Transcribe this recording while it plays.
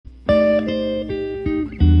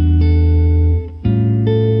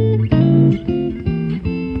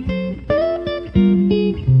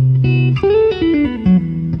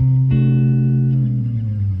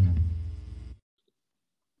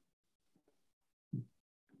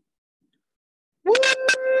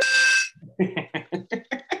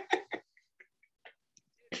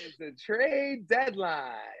It's the trade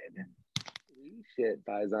deadline. Shit,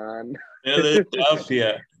 Paisan.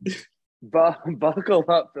 Philadelphia. Buckle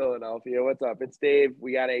up, Philadelphia. What's up? It's Dave.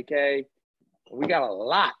 We got AK. We got a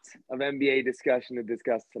lot of NBA discussion to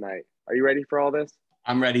discuss tonight. Are you ready for all this?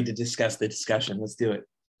 I'm ready to discuss the discussion. Let's do it.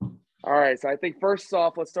 All right. So I think first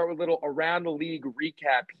off, let's start with a little around the league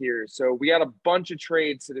recap here. So we got a bunch of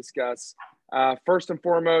trades to discuss. First and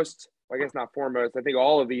foremost, well, I guess not foremost, I think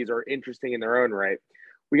all of these are interesting in their own right.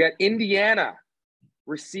 We got Indiana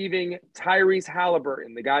receiving Tyrese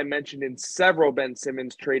Halliburton, the guy mentioned in several Ben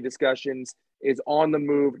Simmons trade discussions, is on the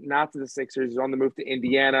move, not to the Sixers, he's on the move to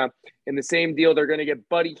Indiana. In the same deal, they're going to get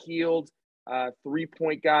Buddy Hield,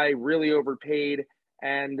 three-point guy, really overpaid,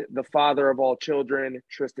 and the father of all children,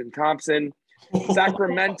 Tristan Thompson.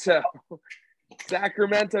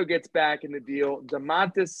 Sacramento gets back in the deal.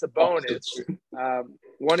 Domantas Sabonis,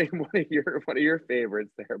 one of your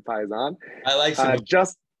favorites there, Paisan. I like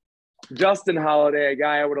Justin Holiday, a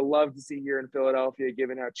guy I would have loved to see here in Philadelphia,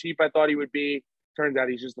 given how cheap I thought he would be. Turns out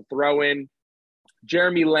he's just a throw-in.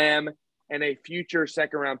 Jeremy Lamb and a future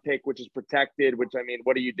second-round pick, which is protected, which, I mean,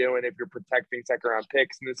 what are you doing if you're protecting second-round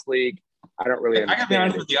picks in this league? I don't really understand. I gotta be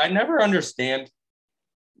honest with you. I never understand.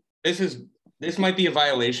 This might be a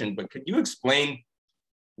violation, but could you explain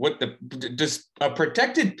what does a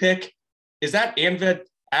protected pick, is that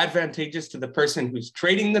advantageous to the person who's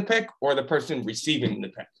trading the pick or the person receiving the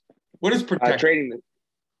pick? What is protected?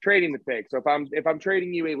 Trading the pick. So if I'm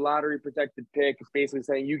trading you a lottery protected pick, it's basically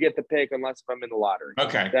saying you get the pick unless if I'm in the lottery.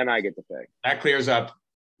 Okay. Then I get the pick. That clears up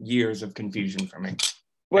years of confusion for me.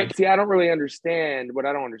 But see, I don't really understand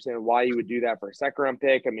why you would do that for a second round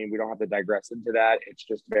pick. I mean, we don't have to digress into that. It's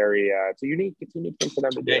just very it's a unique thing for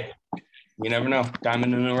them to do. You never know.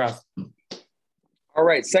 Diamond in the rough. All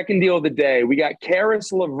right, second deal of the day. We got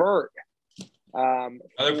Caris LeVert.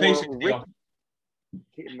 Another Pacers deal.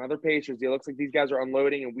 Looks like these guys are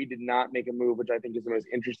unloading, and we did not make a move, which I think is the most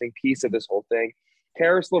interesting piece of this whole thing.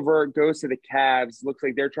 Caris LeVert goes to the Cavs. Looks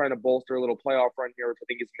like they're trying to bolster a little playoff run here, which I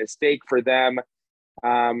think is a mistake for them.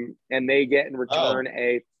 And they get in return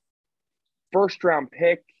a first-round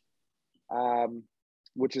pick,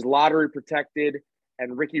 which is lottery protected,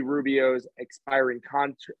 and Ricky Rubio's expiring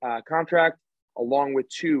contract, along with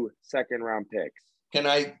 2 second-round picks. Can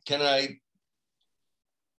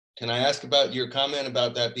I ask about your comment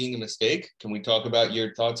about that being a mistake? Can we talk about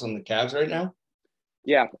your thoughts on the Cavs right now?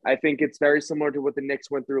 Yeah, I think it's very similar to what the Knicks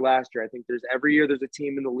went through last year. I think every year there's a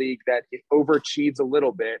team in the league that overachieves a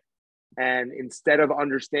little bit. And instead of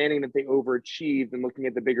understanding that they overachieved and looking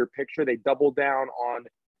at the bigger picture, they double down on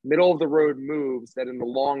middle of the road moves that in the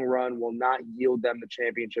long run will not yield them the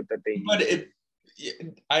championship that they need.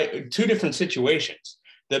 But two different situations.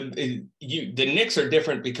 The Knicks are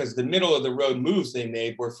different because the middle of the road moves they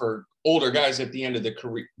made were for older guys at the end of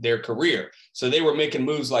their career. So they were making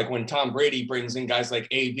moves like when Tom Brady brings in guys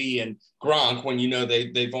like AV and Gronk, when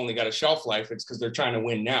they've only got a shelf life, it's because they're trying to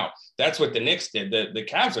win now. That's what the Knicks did. The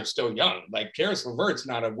Cavs are still young. Like Caris LeVert's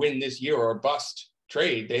not a win this year or a bust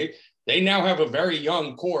trade. They now have a very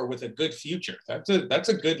young core with a good future. That's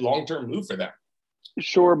a good long-term move for them.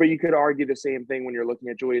 Sure, but you could argue the same thing when you're looking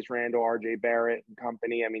at Julius Randle, RJ Barrett and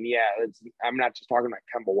company. I mean, I'm not just talking about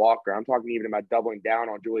Kemba Walker. I'm talking even about doubling down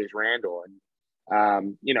on Julius Randle.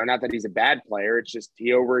 And, not that he's a bad player. It's just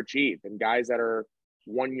he overachieved. And guys that are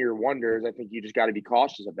one-year wonders, I think you just got to be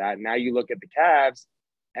cautious of that. And now you look at the Cavs,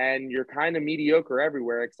 and you're kind of mediocre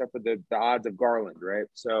everywhere except for the odds of Garland, right?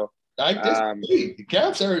 So I disagree. The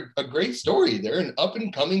Cavs are a great story. They're an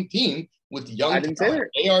up-and-coming team with young talent.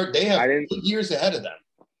 They have 2 years ahead of them.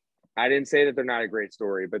 I didn't say that they're not a great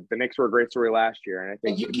story, but the Knicks were a great story last year. And I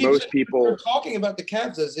think most people are talking about the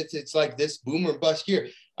Cavs as if it's like this boom or bust year.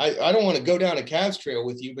 I don't want to go down a Cavs trail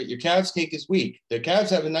with you, but your Cavs take is weak. The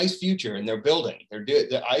Cavs have a nice future and they're building.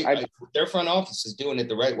 Their front office is doing it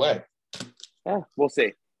the right way. Yeah, we'll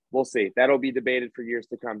see. That'll be debated for years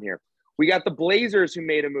to come here. We got the Blazers who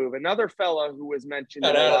made a move. Another fella who was mentioned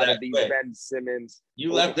in a lot of these Ben Simmons.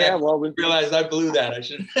 You left that. Well, we realized I blew that. I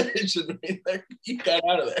should you got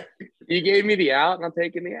out of there. You gave me the out, and I'm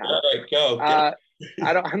taking the out. All right, go.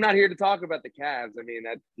 I'm not here to talk about the Cavs. I mean,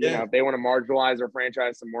 if they want to marginalize their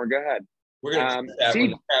franchise some more, go ahead. We're going to that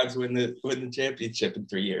when the Cavs win the championship in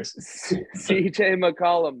 3 years. CJ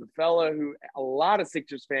McCollum, the fella who a lot of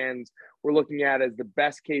Sixers fans were looking at as the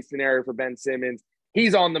best case scenario for Ben Simmons.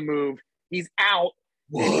 He's on the move. He's out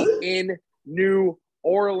in New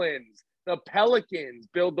Orleans. The Pelicans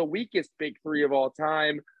build the weakest big three of all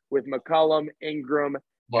time with McCollum, Ingram,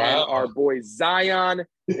 and Wow. our boy Zion.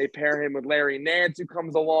 They pair him with Larry Nance, who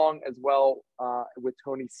comes along, as well with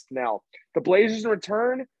Tony Snell. The Blazers in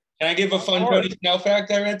return. Can I give a fun Tony Snell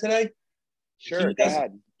fact I read today? Sure, go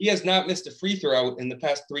ahead. He has not missed a free throw in the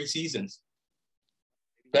past 3 seasons.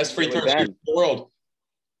 Best free throw shooter in the world.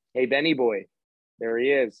 Hey, Benny boy. There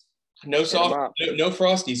he is. No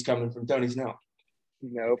Frosties coming from Tony Snell.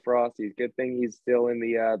 No Frosties. Good thing he's still in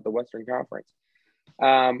the Western Conference.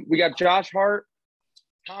 We got Josh Hart,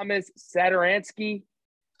 Thomas Satoransky,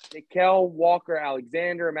 Nickel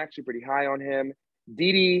Walker-Alexander. I'm actually pretty high on him.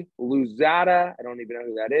 Didi Louzada. I don't even know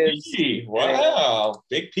who that is. Wow.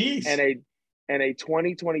 Big piece. And a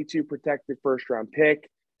 2022 protected first-round pick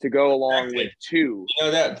to go along with 2. You know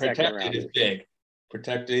that protected is big.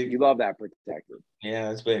 Protected. You love that protected. Yeah,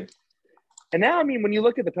 that's big. And now, I mean, when you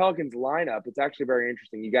look at the Pelicans lineup, it's actually very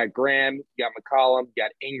interesting. You got Graham, you got McCollum, you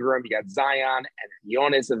got Ingram, you got Zion, and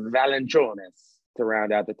Jonas Valanciunas to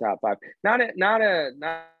round out the top 5. Not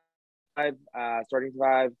starting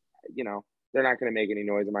 5. You know, they're not going to make any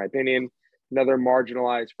noise, in my opinion. Another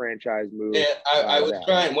marginalized franchise move. Yeah, I was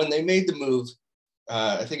trying when they made the move.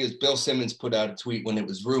 I think it was Bill Simmons put out a tweet when it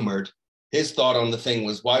was rumored. His thought on the thing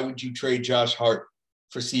was, why would you trade Josh Hart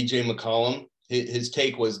for CJ McCollum? His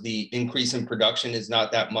take was the increase in production is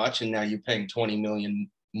not that much, and now you're paying $20 million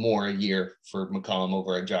more a year for McCollum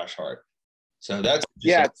over at Josh Hart. So that's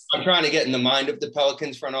I'm trying to get in the mind of the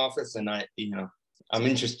Pelicans front office, and I'm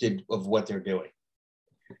interested of what they're doing.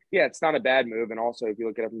 Yeah, it's not a bad move. And also, if you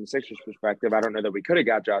look at it from the Sixers perspective, I don't know that we could have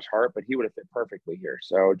got Josh Hart, but he would have fit perfectly here.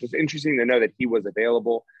 So just interesting to know that he was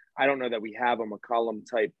available. I don't know that we have a McCollum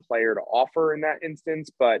type player to offer in that instance,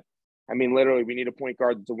 but I mean, literally, we need a point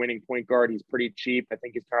guard that's a winning point guard. He's pretty cheap. I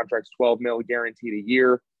think his contract's $12 million guaranteed a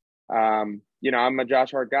year. I'm a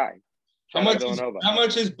Josh Hart guy. How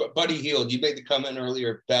much is Buddy Hield? You made the comment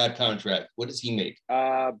earlier, bad contract. What does he make?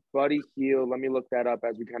 Buddy Hield, let me look that up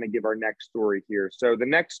as we kind of give our next story here. So the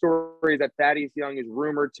next story is that Thaddeus Young is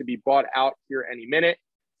rumored to be bought out here any minute,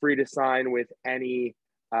 free to sign with any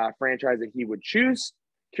franchise that he would choose.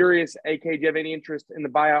 Curious, AK, do you have any interest in the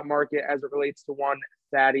buyout market as it relates to one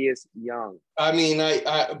Thaddeus Young? I mean,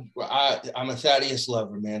 I'm a Thaddeus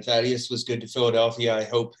lover, man. Thaddeus was good to Philadelphia. I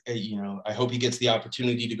hope he gets the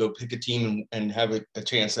opportunity to go pick a team and have a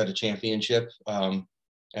chance at a championship.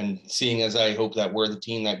 And seeing as I hope that we're the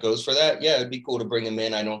team that goes for that, yeah, it'd be cool to bring him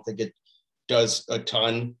in. I don't think it does a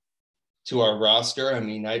ton to our roster. I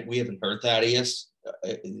mean, we haven't heard Thaddeus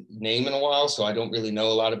name in a while, so I don't really know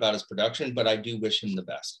a lot about his production, but I do wish him the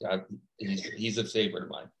best. He's a favorite of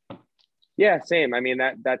mine. Yeah, same. I mean,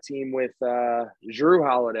 that team with Jrue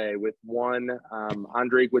Holiday, with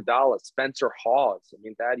Andre Iguodala, Spencer Hawes. I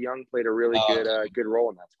mean, Thad Young played a really good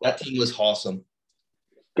role in that squad. That team was awesome.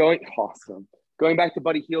 Going back to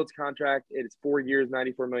Buddy Hield's contract, it's 4 years,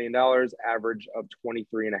 $94 million, average of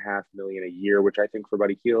 $23.5 million a year, which I think for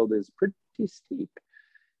Buddy Hield is pretty steep.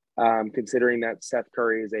 Considering that Seth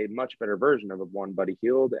Curry is a much better version of one Buddy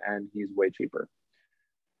Hield, and he's way cheaper.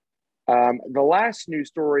 The last news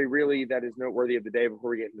story really that is noteworthy of the day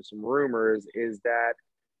before we get into some rumors is that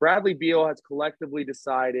Bradley Beal has collectively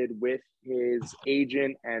decided with his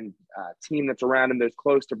agent and team that's around him that's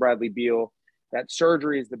close to Bradley Beal that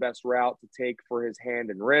surgery is the best route to take for his hand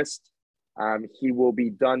and wrist. He will be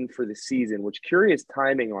done for the season, which curious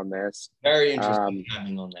timing on this. Very interesting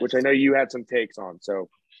timing on this. Which I know you had some takes on. So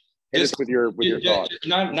hit us with your thoughts.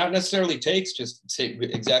 Not necessarily takes, just say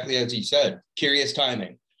exactly as you said. Curious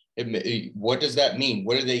timing. What does that mean?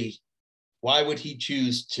 Why would he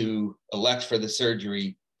choose to elect for the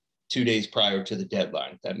surgery 2 days prior to the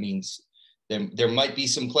deadline? That means there might be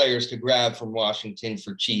some players to grab from Washington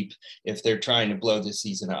for cheap if they're trying to blow this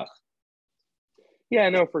season up. Yeah,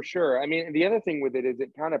 no, for sure. I mean, the other thing with it is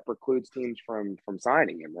it kind of precludes teams from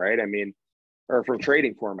signing him, right? I mean, or from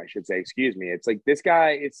trading for him, I should say. Excuse me. It's like this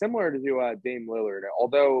guy, it's similar to Dame Lillard.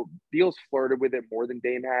 Although Beal's flirted with it more than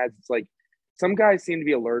Dame has, it's like some guys seem to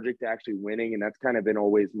be allergic to actually winning, and that's kind of been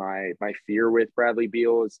always my fear with Bradley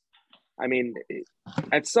Beal is, I mean,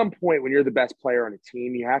 at some point when you're the best player on a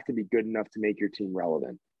team, you have to be good enough to make your team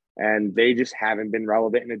relevant. And they just haven't been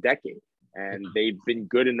relevant in a decade. And they've been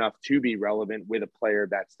good enough to be relevant with a player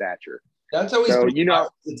of that stature. That's always been my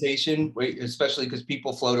hesitation, especially because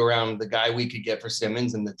people float around the guy we could get for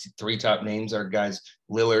Simmons, and the 3 top names are guys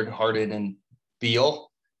Lillard, Harden, and Beal.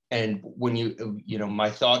 And when my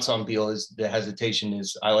thoughts on Beal is the hesitation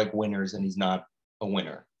is I like winners, and he's not a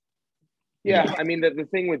winner. Yeah, I mean, the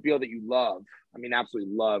thing with Beal that you love, I mean,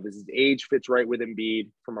 absolutely love, is his age fits right with Embiid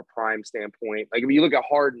from a prime standpoint. Like, if you look at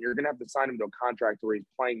Harden, you're going to have to sign him to a contract where he's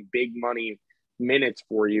playing big money minutes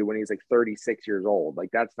for you when he's like 36 years old. Like,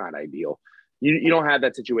 that's not ideal. You don't have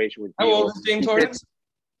that situation with How Beal. old is James Harden?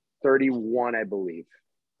 31, I believe.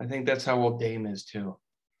 I think that's how old Dame is too.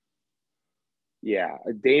 Yeah,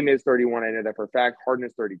 Dame is 31. I know that for a fact. Harden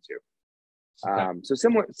is 32. So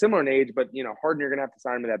similar in age, but Harden, you're gonna have to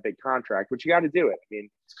sign him to that big contract, which you got to do it. I mean,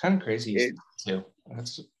 it's kind of crazy too.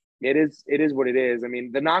 It is what it is. I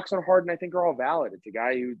mean, the knocks on Harden, I think, are all valid. It's a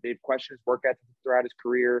guy who they've questioned his work ethic throughout his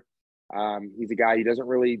career. He's a guy who doesn't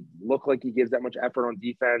really look like he gives that much effort on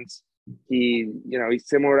defense. He's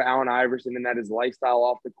similar to Allen Iverson in that his lifestyle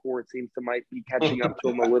off the court seems to might be catching up to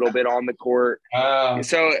him a little bit on the court.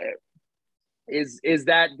 So is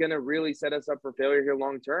that going to really set us up for failure here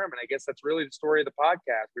long term? And I guess that's really the story of the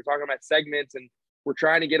podcast. We're talking about segments, and we're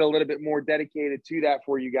trying to get a little bit more dedicated to that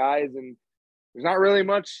for you guys. And there's not really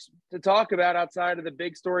much to talk about outside of the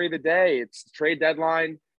big story of the day. It's the trade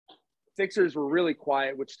deadline. Sixers were really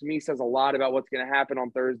quiet, which to me says a lot about what's going to happen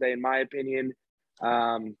on Thursday, in my opinion.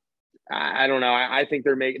 I don't know. I think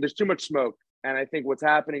there's too much smoke. And I think what's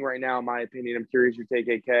happening right now, in my opinion, I'm curious your take,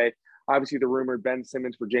 AK. Obviously, the rumored Ben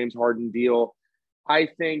Simmons for James Harden deal. I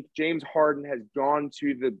think James Harden has gone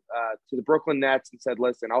to the Brooklyn Nets and said,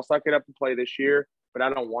 listen, I'll suck it up and play this year, but I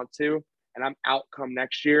don't want to. And I'm out come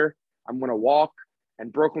next year. I'm going to walk.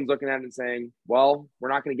 And Brooklyn's looking at it and saying, well, we're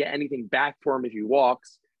not going to get anything back for him if he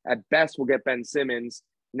walks. At best, we'll get Ben Simmons.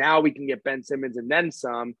 Now we can get Ben Simmons and then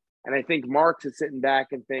some. And I think Marks is sitting back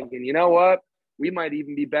and thinking, you know what? We might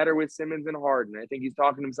even be better with Simmons and Harden. I think he's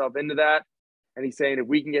talking himself into that. And he's saying if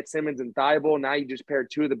we can get Simmons and Thibault, now you just pair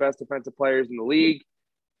two of the best defensive players in the league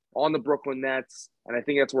on the Brooklyn Nets. And I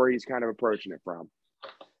think that's where he's kind of approaching it from.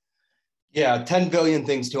 Yeah, 10 billion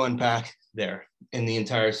things to unpack there in the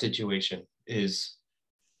entire situation is,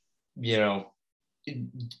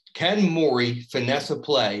 can Morey finesse a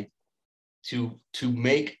play to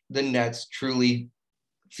make the Nets truly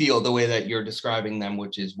feel the way that you're describing them,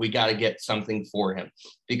 which is we got to get something for him?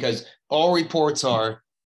 Because all reports are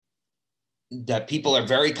that people are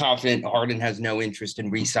very confident Harden has no interest in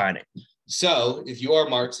re-signing. So if you are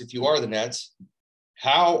Marks, if you are the Nets,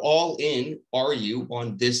 how all in are you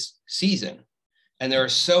on this season? And there are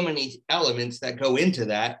so many elements that go into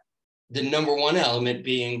that. The number one element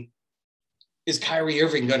being, is Kyrie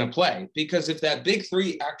Irving going to play? Because if that big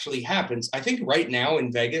three actually happens, I think right now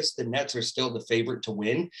in Vegas, the Nets are still the favorite to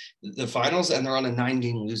win the finals, and they're on a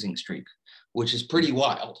 9-game losing streak, which is pretty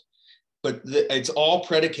wild. But it's all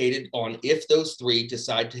predicated on if those three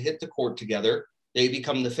decide to hit the court together, they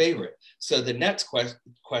become the favorite. So the Nets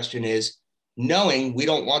question is, knowing we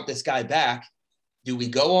don't want this guy back, do we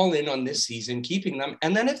go all in on this season, keeping them?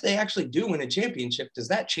 And then if they actually do win a championship, does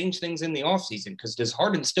that change things in the offseason? Because does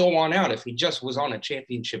Harden still want out if he just was on a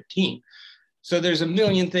championship team? So there's a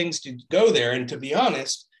million things to go there. And to be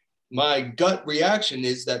honest, my gut reaction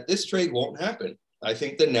is that this trade won't happen. I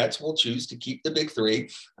think the Nets will choose to keep the big three.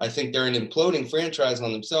 I think they're an imploding franchise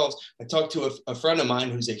on themselves. I talked to a friend of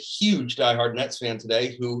mine who's a huge diehard Nets fan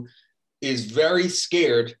today, who is very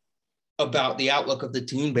scared about the outlook of the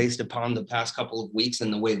team based upon the past couple of weeks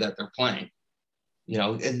and the way that they're playing.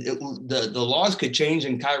 The laws could change,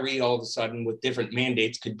 and Kyrie all of a sudden with different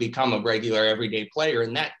mandates could become a regular everyday player,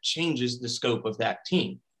 and that changes the scope of that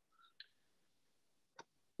team.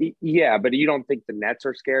 Yeah, but you don't think the Nets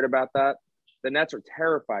are scared about that? The Nets are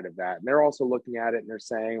terrified of that. And they're also looking at it and they're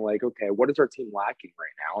saying, like, okay, what is our team lacking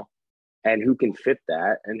right now? And who can fit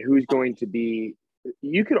that? And who's going to be –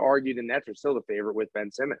 you could argue the Nets are still the favorite with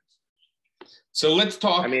Ben Simmons. So let's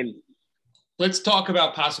talk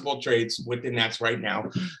about possible trades with the Nets right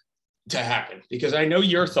now to happen, because I know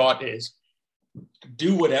your thought is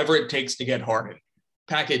do whatever it takes to get Harden.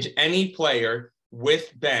 Package any player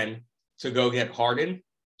with Ben to go get Harden.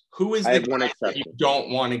 Who is the guy that you don't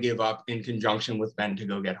want to give up in conjunction with Ben to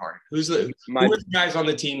go get Harden? Who are the guys on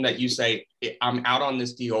the team that you say, I'm out on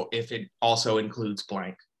this deal if it also includes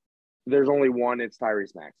blank? There's only one. It's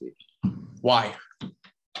Tyrese Maxey. Why?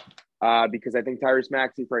 Because I think Tyrese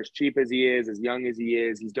Maxey, for as cheap as he is, as young as he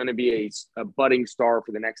is, he's going to be a budding star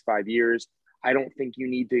for the next 5 years. I don't think you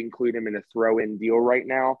need to include him in a throw-in deal right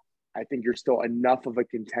now. I think you're still enough of a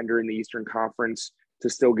contender in the Eastern Conference to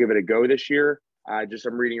still give it a go this year. I'm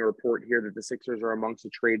reading a report here that the Sixers are amongst the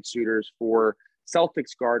trade suitors for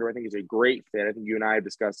Celtics guard, who I think is a great fit. I think you and I have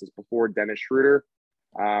discussed this before, Dennis Schroeder.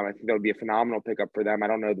 I think that would be a phenomenal pickup for them. I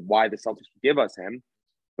don't know why the Celtics would give us him.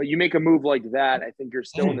 But you make a move like that, I think you're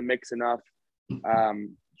still in the mix enough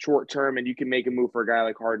short term, and you can make a move for a guy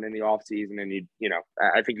like Harden in the offseason, and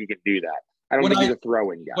I think you can do that. I don't think he's a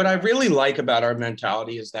throw-in guy. What I really like about our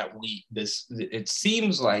mentality is that it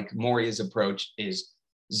seems like Morey's approach is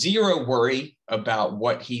zero worry about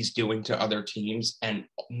what he's doing to other teams, and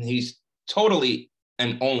he's totally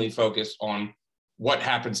and only focus on what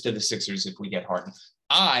happens to the Sixers if we get Harden.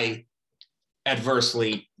 I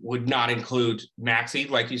adversely would not include Maxey,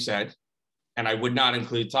 like you said, and I would not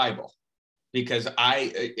include Thibault, because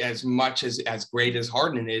as much as great as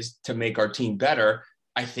Harden is to make our team better,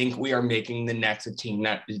 I think we are making the Nets a team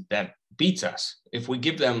that beats us. If we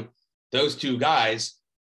give them those two guys,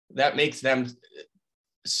 that makes them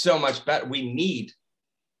so much better. We need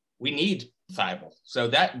Thibault.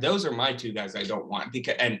 So those are my two guys I don't want,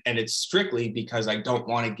 because and it's strictly because I don't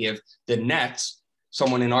want to give the Nets,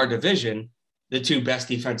 someone in our division, the two best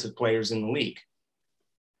defensive players in the league.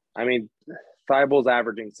 I mean, Thibault's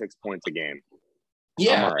averaging 6 points a game.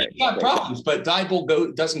 Yeah, right. He's got problems, but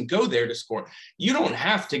Thibault doesn't go there to score. You don't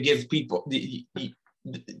have to give people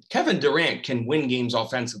Kevin Durant can win games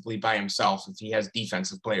offensively by himself if he has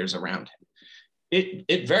defensive players around him.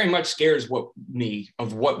 It very much scares me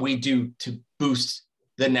of what we do to boost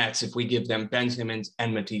the Nets if we give them Ben Simmons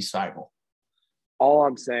and Matisse Thybulle. All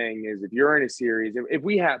I'm saying is, if you're in a series, if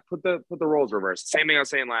we have put the roles reversed, same thing I was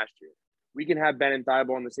saying last year, we can have Ben and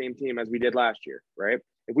Thybulle on the same team as we did last year, right?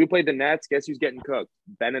 If we played the Nets, guess who's getting cooked?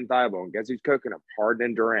 Ben and Thybulle. And guess who's cooking them? Harden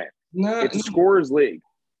and Durant. It's a scorer's league.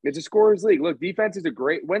 It's a scorer's league. Look, defense is a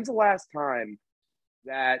great – when's the last time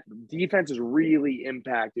that defense has really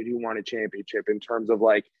impacted who won a championship in terms of,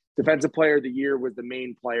 like, defensive player of the year was the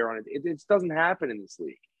main player on it? It doesn't happen in this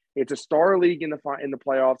league. It's a star league in the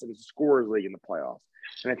playoffs, and it's a scorer's league in the playoffs.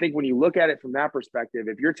 And I think when you look at it from that perspective,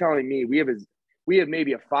 if you're telling me we have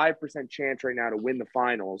maybe a 5% chance right now to win the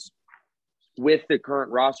finals with the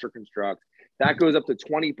current roster construct, that goes up to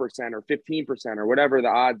 20% or 15% or whatever the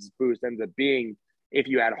odds boost ends up being. If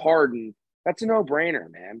you add Harden, that's a no-brainer,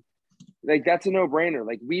 man. Like, that's a no-brainer.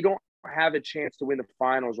 Like, we don't have a chance to win the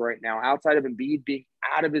finals right now outside of Embiid being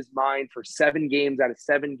out of his mind for 7 games out of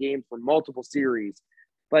 7 games for multiple series.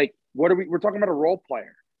 Like, we're talking about a role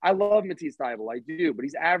player. I love Matisse Thybulle, I do, but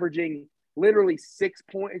he's averaging literally 6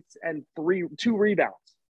 points and 2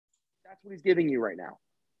 rebounds. That's what he's giving you right now.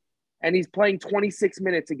 And he's playing 26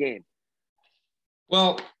 minutes a game.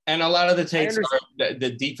 Well, and a lot of the takes are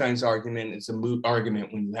the defense argument is a moot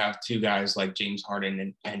argument when you have two guys like James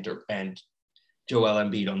Harden and Joel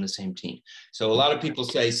Embiid on the same team. So a lot of people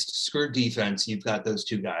say, screw defense, you've got those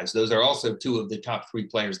two guys. Those are also two of the top 3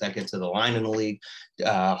 players that get to the line in the league.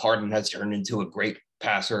 Harden has turned into a great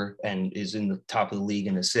passer and is in the top of the league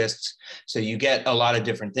in assists. So you get a lot of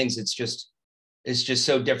different things. It's just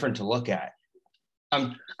so different to look at.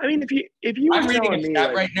 I mean, if you I'm reading a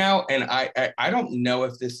stat right now, and I don't know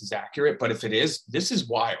if this is accurate, but if it is, this is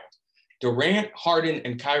wild. Durant, Harden,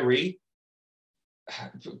 and Kyrie,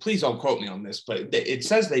 please don't quote me on this, but it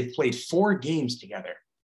says they've played 4 games together,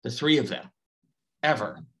 the 3 of them,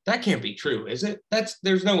 ever. That can't be true, is it?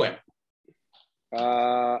 There's no way.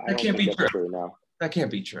 That can't be true. No. That can't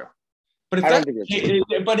be true. But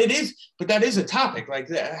if but that is a topic. Like,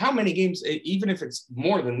 how many games, even if it's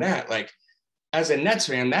more than that, like, as a Nets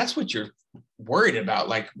fan, that's what you're worried about.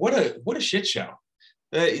 Like, what a shit show.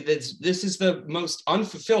 This is the most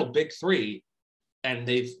unfulfilled big 3, and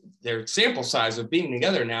their sample size of being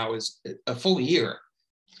together now is a full year.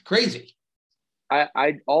 It's crazy.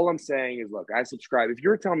 All I'm saying is, look, I subscribe. If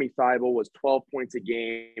you're telling me Thybulle was 12 points a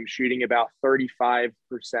game, shooting about 35%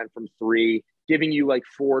 from 3, giving you like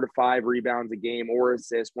 4 to 5 rebounds a game or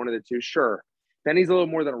assists, one of the two, sure. Then he's a little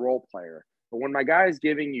more than a role player. But when my guy is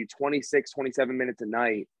giving you 26, 27 minutes a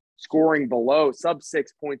night, scoring below sub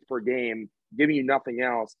 6 points per game, giving you nothing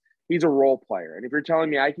else, he's a role player. And if you're telling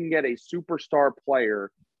me I can get a superstar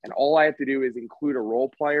player and all I have to do is include a role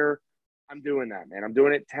player, I'm doing that, man. I'm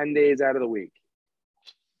doing it 10 days out of the week.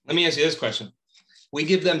 Let me ask you this question. We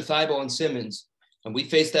give them Thybulle and Simmons, and we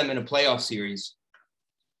face them in a playoff series.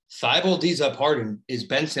 Thybulle D's up Harden. Is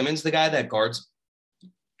Ben Simmons the guy that guards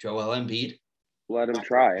Joel Embiid? Let him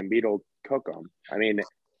try. Embiid will cook him. I mean,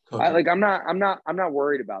 I'm not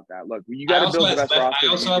worried about that. Look, you got to build the best roster. I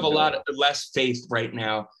also have a lot less faith right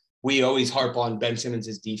now. We always harp on Ben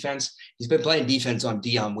Simmons' defense. He's been playing defense on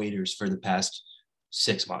Dion Waiters for the past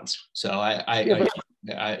 6 months. So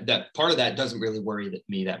that part of that doesn't really worry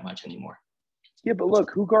me that much anymore. Yeah, but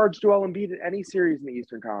look, who guards Joel Embiid in any series in the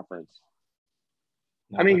Eastern Conference?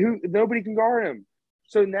 No. I mean, nobody can guard him.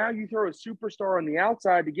 So now you throw a superstar on the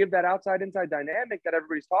outside to give that outside-inside dynamic that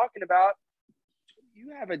everybody's talking about.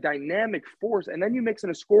 You have a dynamic force, and then you mix in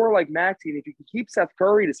a scorer like Maxey, and if you can keep Seth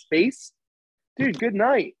Curry to space, dude, good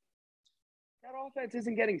night. That offense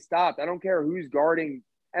isn't getting stopped. I don't care who's guarding.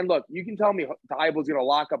 And look, you can tell me Thybulle's going to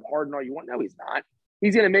lock up Harden all you want. No, he's not.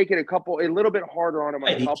 He's going to make it a little bit harder on him.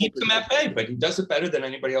 He keeps him at bay, but he does it better than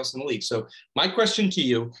anybody else in the league. So my question to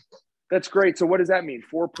you, That's great. So what does that mean?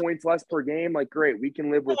 4 points less per game? Like, great. We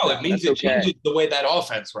can live with No, that. it means That's it okay. changes the way that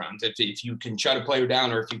offense runs. If you can shut a player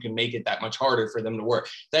down, or if you can make it that much harder for them to work,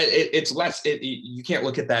 that it's less. You can't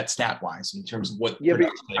look at that stat wise in terms of what. Yeah,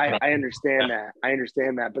 but I understand that. I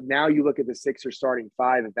understand that. But now you look at the Sixers starting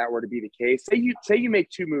five. If that were to be the case, say you make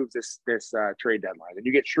two moves this trade deadline, and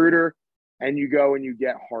you get Schroeder, and you go and you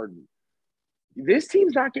get Harden. This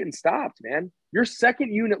team's not getting stopped, man. Your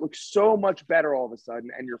second unit looks so much better all of a sudden,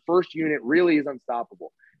 and your first unit really is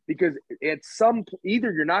unstoppable because it's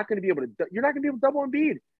either you're not going to be able to double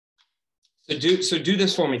Embiid. So do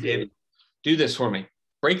this for me, David. Do this for me.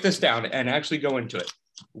 Break this down and actually go into it.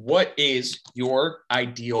 What is your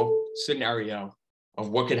ideal scenario of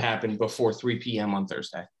what could happen before 3 p.m. on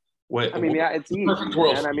Thursday? It's easy. Perfect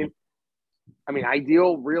world. Man.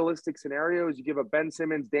 Ideal, realistic scenario is you give up Ben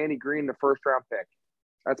Simmons, Danny Green, the first-round pick.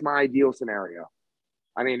 That's my ideal scenario.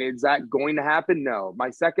 I mean, is that going to happen? No.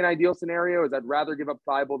 My second ideal scenario is I'd rather give up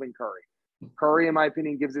Thibault than Curry. Curry, in my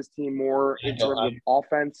opinion, gives this team more in terms of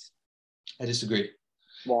offense. I disagree.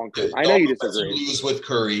 Long term. I know you disagree. You lose with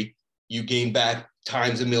Curry, you gain back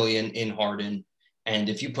times a million in Harden. And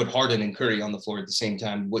if you put Harden and Curry on the floor at the same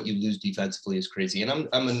time, what you lose defensively is crazy. And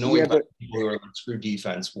I'm annoyed by people who are like, screw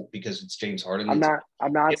defense because it's James Harden. I'm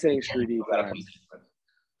not saying screw defense.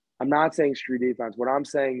 I'm not saying screw defense. What I'm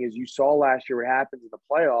saying is you saw last year what happens in the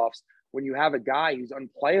playoffs when you have a guy who's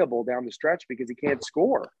unplayable down the stretch because he can't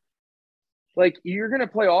score. Like, you're going to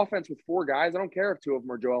play offense with four guys. I don't care if two of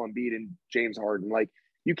them are Joel Embiid and James Harden. Like,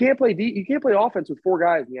 you can't play offense with four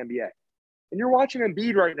guys in the NBA. And you're watching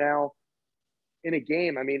Embiid right now in a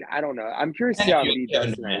game. I mean, I don't know. I'm curious to see how Embiid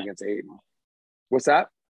does tonight against Ayton. What's that?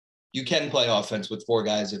 You can play offense with four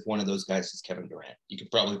guys if one of those guys is Kevin Durant. You could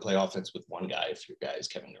probably play offense with one guy if your guy is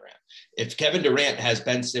Kevin Durant. If Kevin Durant has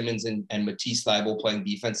Ben Simmons and Matisse Thybulle playing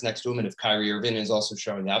defense next to him, and if Kyrie Irving is also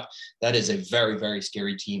showing up, that is a very, very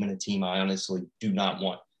scary team and a team I honestly do not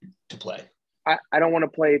want to play. I don't want to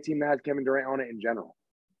play a team that has Kevin Durant on it in general.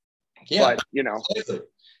 Yeah, but, you know. Exactly.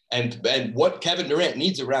 And what Kevin Durant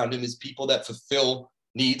needs around him is people that fulfill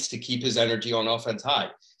needs to keep his energy on offense high.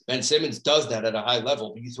 Ben Simmons does that at a high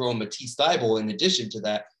level. You throw in Matisse Thybulle in addition to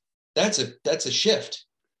that, that's a shift.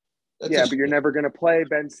 But you're never going to play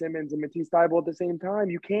Ben Simmons and Matisse Thybulle at the same time.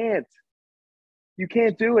 You can't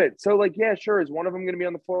do it. So, like, yeah, sure. Is one of them going to be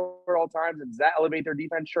on the floor at all times? And does that elevate their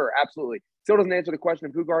defense? Sure, absolutely. Still doesn't answer the question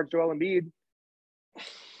of who guards Joel Embiid.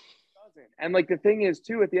 Doesn't. And, like, the thing is,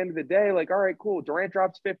 too, at the end of the day, like, all right, cool. Durant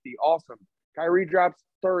drops 50. Awesome. Kyrie drops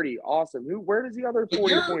 30. Awesome. Where does the other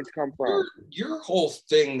 40 points come from? Your whole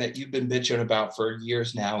thing that you've been bitching about for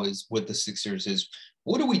years now is with the Sixers is,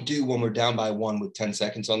 what do we do when we're down by one with 10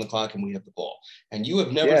 seconds on the clock and we have the ball? And you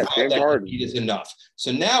have never thought that lead is enough.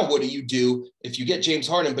 So now what do you do if you get James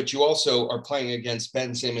Harden, but you also are playing against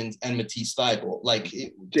Ben Simmons and Matisse Thybulle? Like,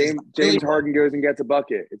 James Harden goes and gets a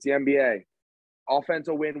bucket. It's the NBA. Offense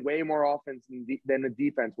will win way more offense than the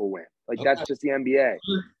defense will win. Like, that's just the NBA.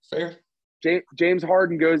 Fair. James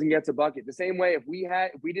Harden goes and gets a bucket. The same way if we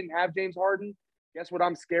didn't have James Harden, guess what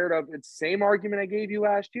I'm scared of? It's the same argument I gave you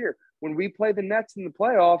last year. When we play the Nets in the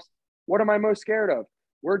playoffs, what am I most scared of?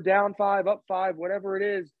 We're down 5, up 5, whatever it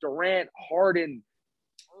is. Durant, Harden,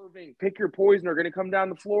 Irving, pick your poison are going to come down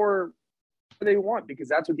the floor they want because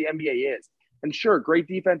that's what the NBA is. And sure, great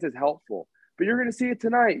defense is helpful. But you're going to see it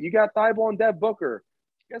tonight. You got Thybulle and Devin Booker.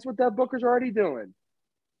 Guess what Devin Booker's already doing?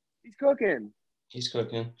 He's cooking.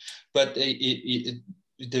 But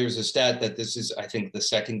there's a stat that this is, I think, the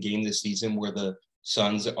second game this season where the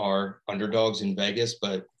Suns are underdogs in Vegas,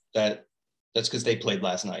 but that's because they played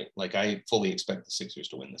last night. Like, I fully expect the Sixers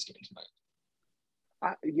to win this game tonight.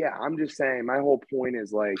 I'm just saying, my whole point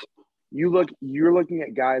is, like, you're looking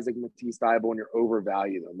at guys like Matisse Thybulle and you're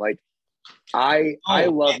overvalue them. Like, I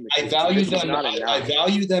love Matisse. I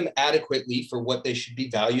value them adequately for what they should be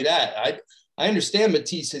valued at. I understand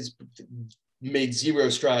Matisse has made zero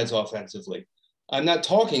strides offensively. I'm not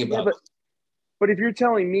talking about but if you're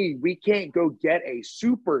telling me we can't go get a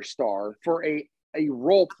superstar for a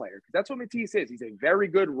role player, because that's what Matisse is. He's a very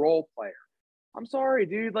good role player. I'm sorry,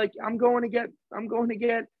 dude. Like, I'm going to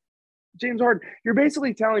get James Harden. You're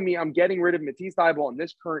basically telling me I'm getting rid of Matisse Thybulle on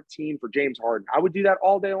this current team for James Harden. I would do that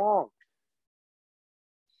all day long.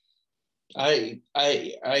 I've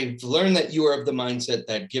learned that you are of the mindset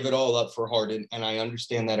that give it all up for Harden, and I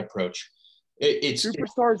understand that approach.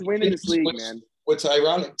 Superstars win in this league, man. What's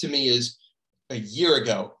ironic to me is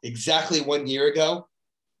exactly 1 year ago,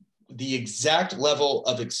 the exact level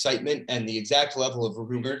of excitement and the exact level of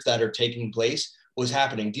rumors that are taking place was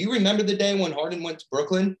happening. Do you remember the day when Harden went to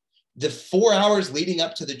Brooklyn? The 4 hours leading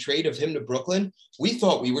up to the trade of him to Brooklyn, we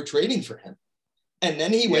thought we were trading for him. And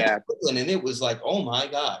then he went Yeah. to Brooklyn, and it was like, oh my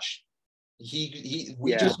gosh,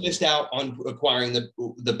 we just missed out on acquiring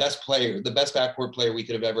the best player, the best backcourt player we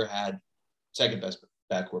could have ever had, second best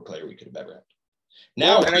backcourt player we could have ever had.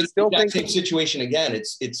 Now, Well, and I still that think same situation again.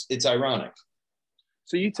 It's ironic.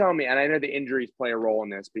 so. You tell me, and I know the injuries play a role in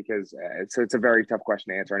this because it's a very tough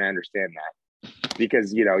question to answer, and I understand that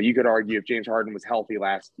because you could argue if James Harden was healthy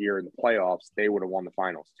last year in the playoffs, they would have won the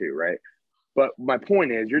finals too, right? But my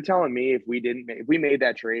point is, you're telling me if we made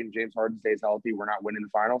that trade and James Harden stays healthy, we're not winning the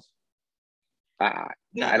finals? I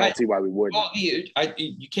don't see why we wouldn't. Well,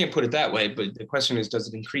 you can't put it that way, but the question is, does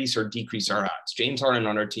it increase or decrease our odds? James Harden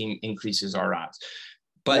on our team increases our odds.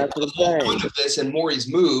 But the whole point of this and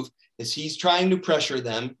Morey's move is he's trying to pressure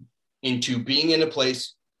them into being in a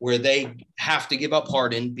place where they have to give up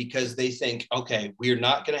Harden because they think, okay, we're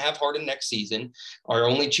not going to have Harden next season. Our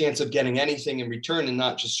only chance of getting anything in return and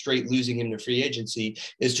not just straight losing him to free agency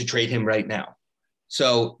is to trade him right now.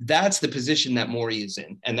 So that's the position that Morey is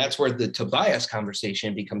in. And that's where the Tobias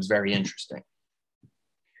conversation becomes very interesting.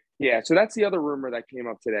 Yeah, so that's the other rumor that came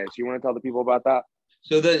up today. So you want to tell the people about that?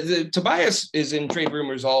 So the Tobias is in trade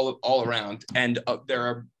rumors all around. And there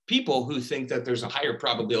are people who think that there's a higher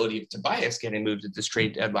probability of Tobias getting moved at this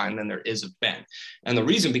trade deadline than there is of Ben. And the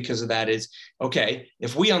reason because of that is, okay,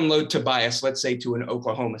 if we unload Tobias, let's say to an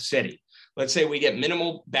Oklahoma City, let's say we get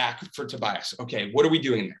minimal back for Tobias. Okay, what are we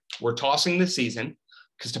doing there? We're tossing the season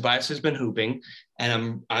because Tobias has been hooping,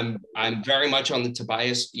 and I'm very much on the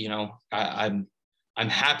Tobias. I'm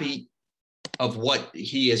happy of what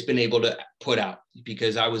he has been able to put out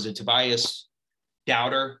because I was a Tobias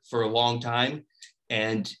doubter for a long time,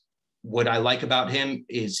 and what I like about him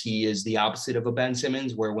is he is the opposite of a Ben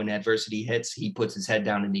Simmons, where when adversity hits, he puts his head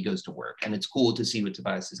down and he goes to work. And it's cool to see what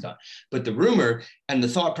Tobias has done. But the rumor and the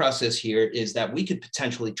thought process here is that we could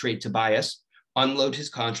potentially trade Tobias, unload his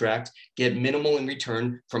contract, get minimal in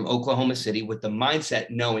return from Oklahoma City with the mindset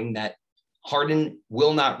knowing that Harden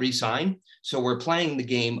will not re-sign. So we're playing the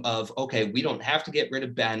game of, okay, we don't have to get rid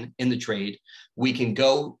of Ben in the trade. We can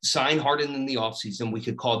go sign Harden in the offseason. We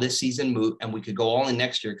could call this season moot and we could go all in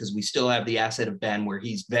next year because we still have the asset of Ben where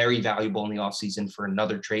he's very valuable in the offseason for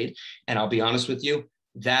another trade. And I'll be honest with you,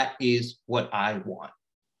 that is what I want.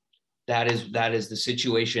 That is the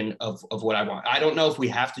situation of what I want. I don't know if we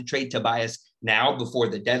have to trade Tobias now before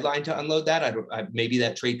the deadline to unload that. Maybe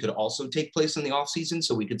that trade could also take place in the offseason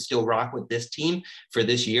so we could still rock with this team for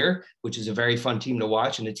this year, which is a very fun team to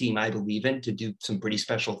watch and a team I believe in to do some pretty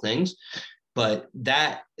special things. But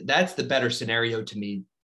that's the better scenario to me.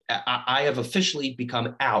 I have officially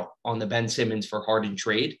become out on the Ben Simmons for Harden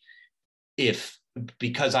trade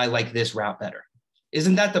because I like this route better.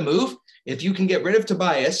 Isn't that the move? If you can get rid of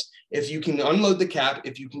Tobias, if you can unload the cap,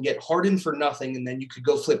 if you can get Harden for nothing, and then you could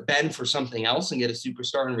go flip Ben for something else and get a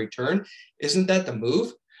superstar in return, isn't that the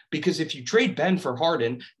move? Because if you trade Ben for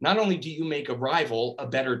Harden, not only do you make a rival a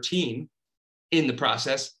better team in the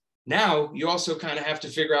process, now you also kind of have to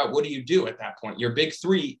figure out what do you do at that point. Your big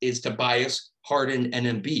three is Tobias, Harden, and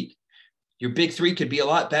Embiid. Your big three could be a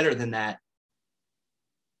lot better than that.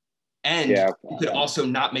 And you could also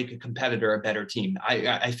not make a competitor a better team.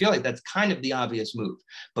 I feel like that's kind of the obvious move,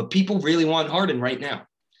 but people really want Harden right now.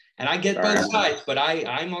 And I get both sides, but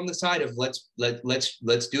I'm on the side of let's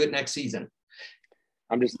do it next season.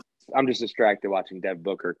 I'm just distracted watching Dev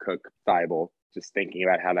Booker cook Thibault, just thinking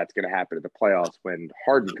about how that's going to happen at the playoffs when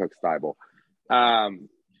Harden cooks Thibault.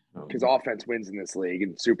 Because offense wins in this league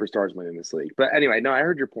and superstars win in this league. But anyway, no, I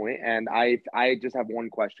heard your point, and I just have one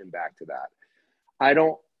question back to that.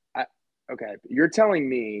 Okay, you're telling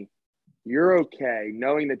me you're okay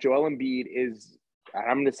knowing that Joel Embiid is,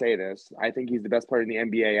 I'm going to say this, I think he's the best player in the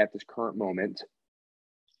NBA at this current moment.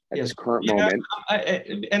 And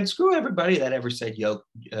screw everybody that ever said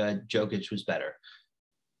Jokic was better.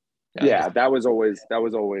 That was always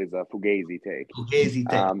a Fugazi take.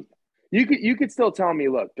 You could still tell me,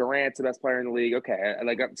 look, Durant's the best player in the league. Okay,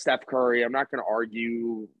 like Steph Curry, I'm not going to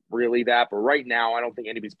argue really that, but right now I don't think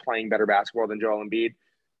anybody's playing better basketball than Joel Embiid.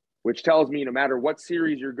 Which tells me no matter what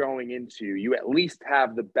series you're going into, you at least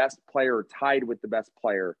have the best player tied with the best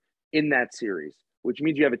player in that series, which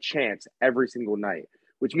means you have a chance every single night,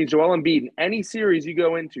 which means Joel Embiid in any series you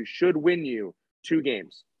go into should win you 2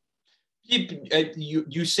 games.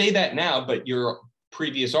 You say that now, but your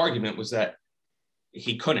previous argument was that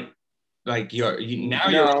he couldn't. Like you're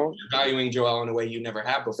valuing Joel in a way you never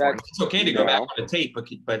have before. It's okay to go back on the tape,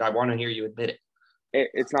 but I want to hear you admit it.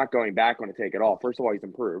 It's not going back on a take at all. First of all, he's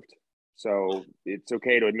improved. So it's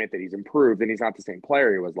okay to admit that he's improved and he's not the same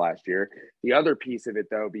player he was last year. The other piece of it,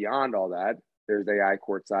 though, beyond all that, there's AI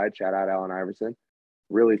courtside. Shout out Allen Iverson.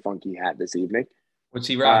 Really funky hat this evening. What's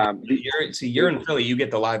he wrong? You're in Philly. You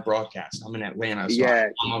get the live broadcast. I'm in Atlanta. So Yeah.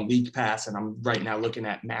 I'm on League Pass, and I'm right now looking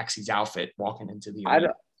at Maxi's outfit walking into the.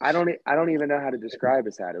 I don't even know how to describe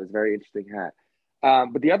his hat. It was a very interesting hat.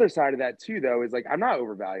 But the other side of that too, though, is like I'm not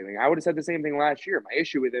overvaluing. I would have said the same thing last year. My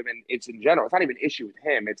issue with him, and it's in general, it's not even an issue with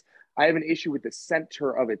him. I have an issue with the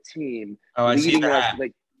center of a team leading us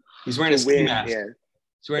like he's wearing a ski mask.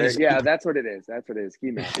 Yeah, that's what it is. That's what it is.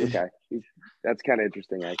 Ski mask. Okay, that's kind of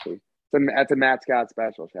interesting actually. That's a Matt Scott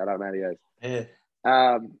special. Shout out Matty Ice.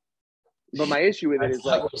 Yeah. But my issue with it is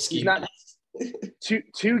like he's not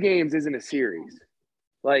two games isn't a series.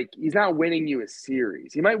 Like he's not winning you a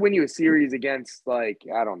series. He might win you a series against like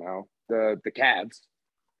I don't know the Cavs,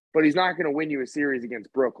 but he's not going to win you a series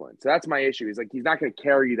against Brooklyn. So that's my issue. Is like he's not going to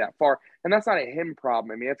carry you that far, and that's not a him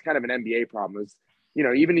problem. I mean that's kind of an NBA problem. Is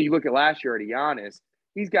even if you look at last year at Giannis.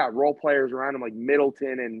 He's got role players around him like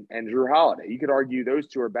Middleton and Drew Holiday. You could argue those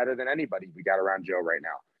two are better than anybody we got around Joe right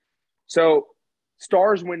now. So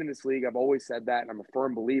stars win in this league. I've always said that, and I'm a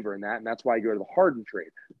firm believer in that, and that's why I go to the Harden trade.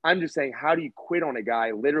 I'm just saying, how do you quit on a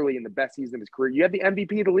guy literally in the best season of his career? You have the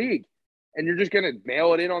MVP of the league, and you're just going to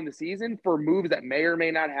mail it in on the season for moves that may or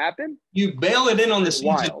may not happen? You bail it in on the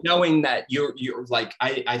season knowing that you're like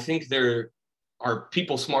I think there are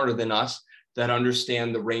people smarter than us that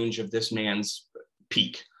understand the range of this man's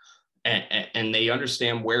peak and they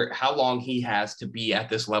understand how long he has to be at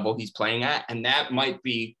this level he's playing at, and that might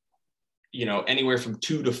be anywhere from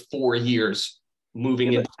 2 to 4 years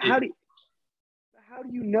moving into how do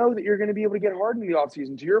you know that you're going to be able to get Harden in the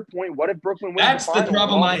offseason? To your point, what if Brooklyn wins that's the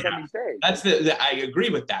problem I have. That's I agree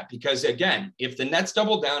with that, because again, if the Nets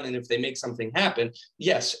double down and if they make something happen,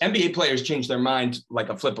 yes, NBA players change their mind like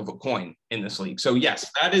a flip of a coin in this league. So yes,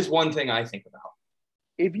 that is one thing I think about.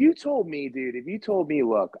 If you told me,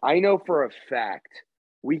 look, I know for a fact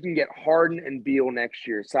we can get Harden and Beal next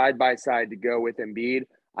year side by side to go with Embiid,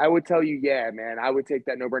 I would tell you, yeah, man, I would take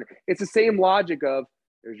that no-brainer. It's the same logic of,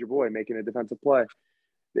 there's your boy making a defensive play.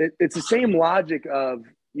 It's the same logic of,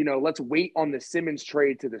 let's wait on the Simmons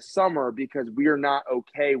trade to the summer because we are not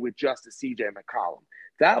okay with just a CJ McCollum.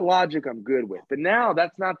 That logic I'm good with. But now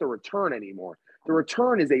that's not the return anymore. The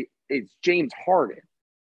return is James Harden.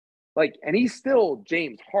 Like, and he's still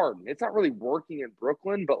James Harden. It's not really working in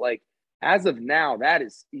Brooklyn, but like as of now,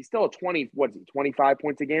 he's still a 25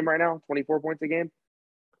 points a game right now, 24 points a game.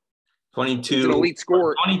 22. He's an elite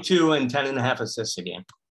scorer. 22 and 10.5 assists a game.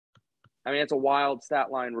 I mean, it's a wild stat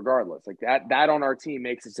line regardless. Like that on our team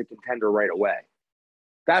makes us a contender right away.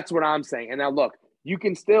 That's what I'm saying. And now look, you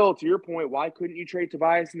can still, to your point, why couldn't you trade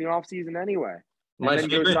Tobias in the offseason anyway? And then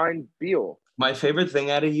go sign Beal. My favorite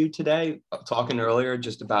thing out of you today, talking earlier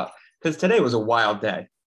just about, because today was a wild day.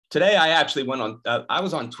 Today, I actually went on, I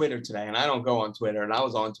was on Twitter today, and I don't go on Twitter, and I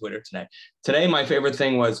was on Twitter today. Today, my favorite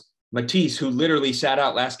thing was Matisse, who literally sat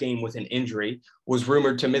out last game with an injury, was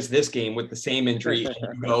rumored to miss this game with the same injury. And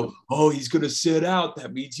you go, oh, he's going to sit out.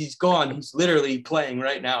 That means he's gone. He's literally playing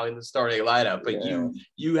right now in the starting lineup. But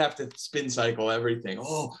you have to spin cycle everything.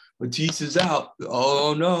 Oh, Matisse is out.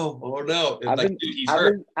 Oh, no. Oh, no.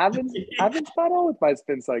 I've been spot on with my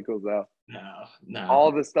spin cycles, though. No.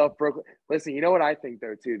 All the stuff Brooklyn. Listen, you know what I think,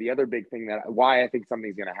 though, too? The other big thing why I think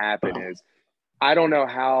something's going to happen is I don't know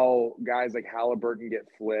how guys like Halliburton get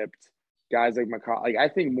flipped. Guys like McCall, like I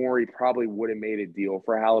think Morey probably would have made a deal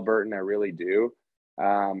for Halliburton. I really do.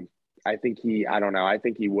 I think he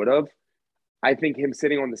would have. I think him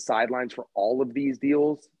sitting on the sidelines for all of these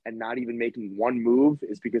deals and not even making one move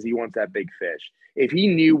is because he wants that big fish. If he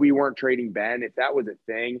knew we weren't trading Ben, if that was a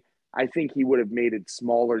thing, I think he would have made a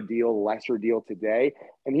smaller deal, lesser deal today.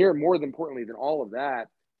 And here, more importantly than all of that,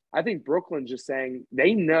 I think Brooklyn's just saying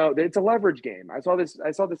they know that it's a leverage game. I saw this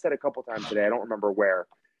said a couple times today. I don't remember where,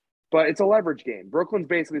 but it's a leverage game. Brooklyn's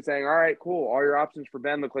basically saying, all right, cool. All your options for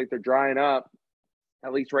Ben look like they're drying up,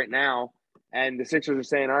 at least right now. And the Sixers are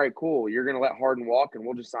saying, all right, cool. You're going to let Harden walk and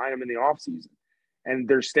we'll just sign him in the offseason. And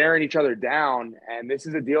they're staring each other down. And this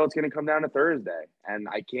is a deal that's going to come down to Thursday. And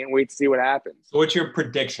I can't wait to see what happens. So what's your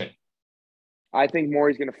prediction? I think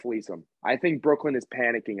Morey's going to fleece him. I think Brooklyn is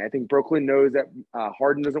panicking. I think Brooklyn knows that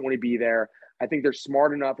Harden doesn't want to be there. I think they're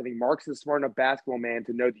smart enough. I think Marks is a smart enough basketball man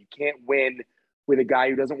to know that you can't win with a guy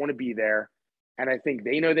who doesn't want to be there. And I think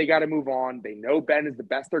they know they got to move on. They know Ben is the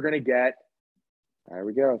best they're going to get. There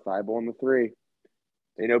we go. Thibault on the three.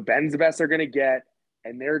 They know Ben's the best they're going to get.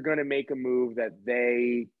 And they're going to make a move that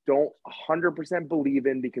they don't 100% believe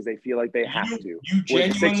in because they feel like they have to. You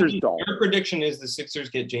genuinely, Sixers don't. Your prediction is the Sixers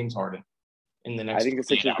get James Harden in the next. I think the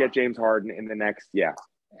Sixers get James Harden in the next. Yeah,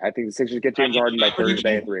 I think the Sixers get James Harden by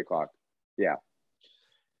Thursday at 3:00. Yeah.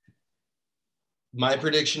 My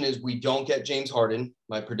prediction is we don't get James Harden.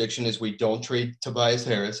 My prediction is we don't trade Tobias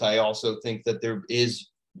Harris. I also think that there is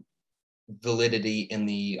validity in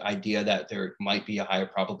the idea that there might be a higher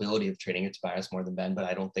probability of trading Tobias more than Ben, but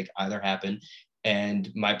I don't think either happen. And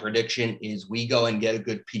my prediction is we go and get a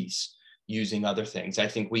good piece using other things. I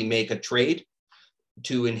think we make a trade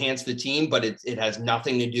to enhance the team, but it has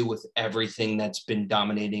nothing to do with everything that's been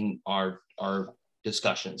dominating our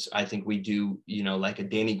discussions. I think we do, like a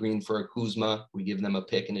Danny Green for a Kuzma. We give them a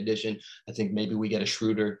pick in addition. I think maybe we get a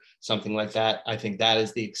Schroeder, something like that. I think that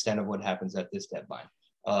is the extent of what happens at this deadline.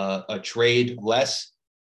 A trade less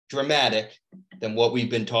dramatic than what we've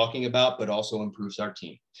been talking about, but also improves our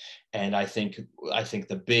team. And I think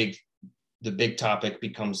the big topic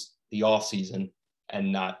becomes the offseason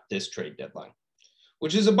and not this trade deadline,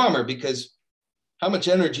 which is a bummer because how much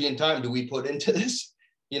energy and time do we put into this?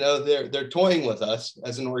 They're toying with us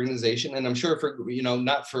as an organization, and I'm sure for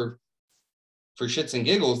not for shits and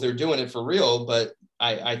giggles, they're doing it for real. But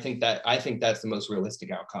I think that's the most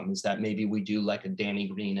realistic outcome is that maybe we do like a Danny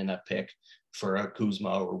Green and a pick for a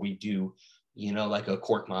Kuzma, or we do like a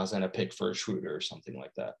Korkmaz and a pick for a Schroeder or something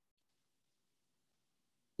like that.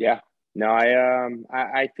 Yeah, no,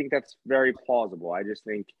 I think that's very plausible. I just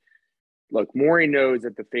think, look, Morey knows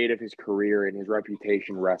that the fate of his career and his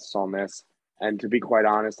reputation rests on this. And to be quite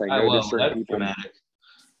honest, I know there's certain people. Dramatic.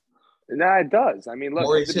 No, it does. I mean, look,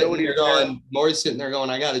 Morey's sitting there going,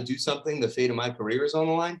 I got to do something. The fate of my career is on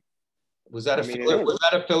the line. Was that filler? Was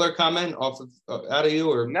that a filler comment out of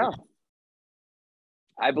you, or no?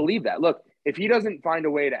 I believe that. Look, if he doesn't find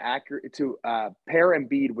a way to pair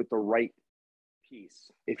Embiid with the right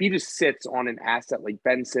piece, if he just sits on an asset like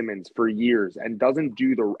Ben Simmons for years and doesn't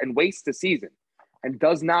and wastes the season and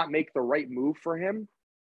does not make the right move for him,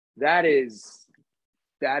 that is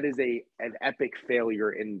an epic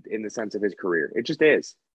failure in the sense of his career. It just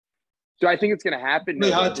is. So I think it's going to happen.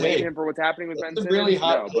 Really hot blame him for what's happening with Ben Simmons. Really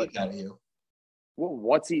hot take out of you. Well,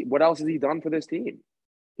 what else has he done for this team?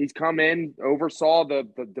 He's come in, oversaw the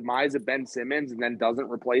demise of Ben Simmons, and then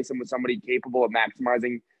doesn't replace him with somebody capable of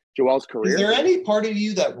maximizing Joel's career. Is there any part of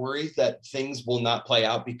you that worries that things will not play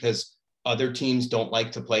out because other teams don't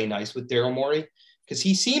like to play nice with Daryl Morey? Because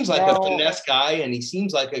he seems like a finesse guy, and he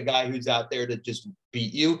seems like a guy who's out there to just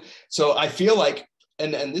beat you. So I feel like,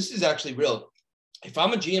 and this is actually real, if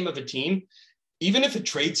I'm a GM of a team, even if a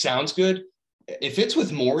trade sounds good, if it's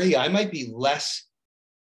with Morey, I might be less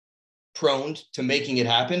prone to making it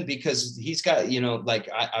happen because he's got,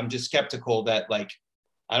 I'm just skeptical that,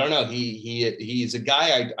 I don't know, he's a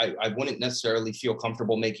guy I wouldn't necessarily feel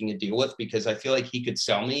comfortable making a deal with because I feel like he could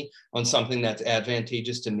sell me on something that's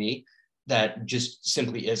advantageous to me that just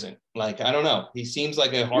simply isn't. I don't know. He seems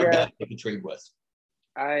like a hard guy to make a trade with.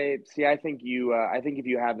 I think if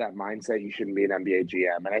you have that mindset, you shouldn't be an NBA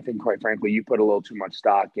GM. And I think, quite frankly, you put a little too much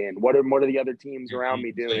stock in what are the other teams around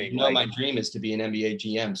me doing. So my dream is to be an NBA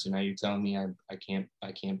GM. So now you're telling me I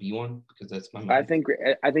can't be one because that's my mind. I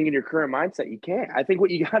think in your current mindset, you can't. I think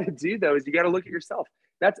what you got to do though is you got to look at yourself.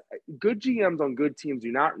 That's good. GMs on good teams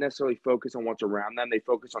do not necessarily focus on what's around them. They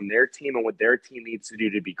focus on their team and what their team needs to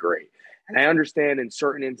do to be great. And I understand in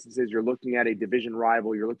certain instances, you're looking at a division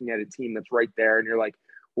rival, you're looking at a team that's right there, and you're like,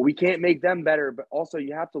 well, we can't make them better. But also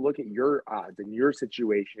you have to look at your odds and your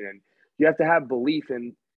situation, and you have to have belief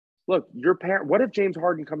in, look, your parent. What if James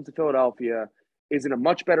Harden comes to Philadelphia, is in a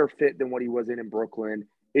much better fit than what he was in Brooklyn,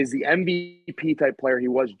 is the MVP type player he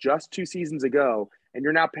was just 2 seasons ago, and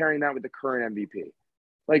you're now pairing that with the current MVP?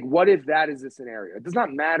 What if that is the scenario? It does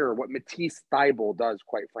not matter what Matisse Thybulle does,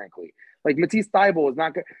 quite frankly. Matisse Thybulle is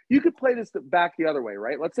not good. You could play this back the other way,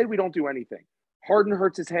 right? Let's say we don't do anything. Harden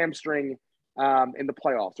hurts his hamstring in the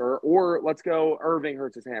playoffs, or let's go Irving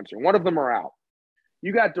hurts his hamstring. One of them are out.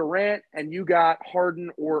 You got Durant and you got Harden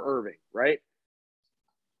or Irving, right?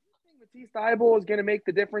 You think Matisse Thybulle is going to make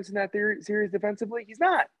the difference in that series defensively? He's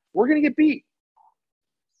not. We're going to get beat.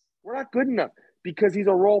 We're not good enough because he's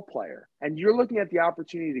a role player. And you're looking at the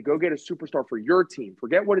opportunity to go get a superstar for your team.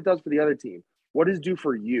 Forget what it does for the other team. What does it do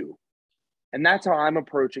for you? And that's how I'm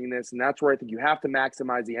approaching this. And that's where I think you have to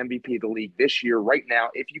maximize the MVP of the league this year, right now,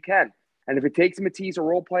 if you can. And if it takes Matisse, a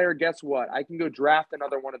role player, guess what? I can go draft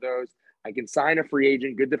another one of those. I can sign a free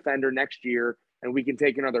agent, good defender next year, and we can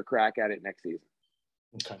take another crack at it next season.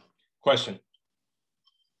 Okay. Question.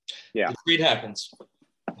 Yeah. The trade happens.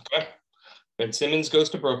 Okay. Ben Simmons goes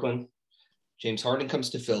to Brooklyn. James Harden comes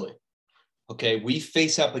to Philly. Okay. We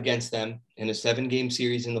face up against them in a 7-game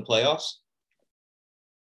series in the playoffs.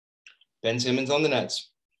 Ben Simmons on the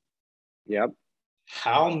Nets. Yep.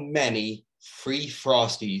 How many free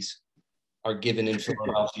Frosties are given in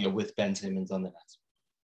Philadelphia with Ben Simmons on the Nets?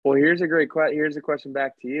 Well, here's a question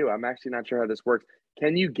back to you. I'm actually not sure how this works.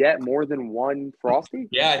 Can you get more than one Frosty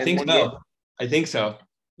Yeah, I in think one game? so. I think so.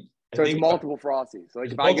 I So it's think so. multiple Frosties. So like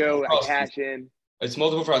It's if I multiple go, I Frosties. cash in. It's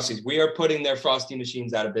multiple Frosties. We are putting their Frosty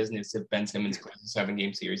machines out of business if Ben Simmons plays a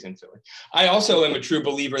 7-game series in Philly. I also am a true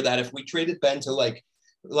believer that if we traded Ben to like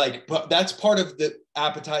that's part of the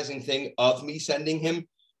appetizing thing of me sending him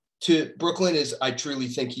to Brooklyn is I truly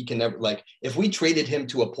think he can never, like, if we traded him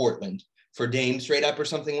to a Portland for Dame straight up or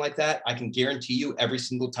something like that, I can guarantee you every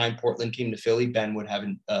single time Portland came to Philly, Ben would have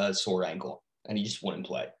a sore ankle and he just wouldn't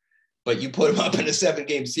play. But you put him up in a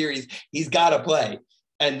 7-game series, he's got to play.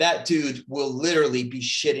 And that dude will literally be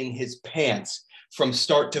shitting his pants from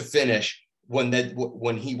start to finish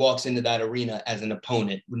when he walks into that arena as an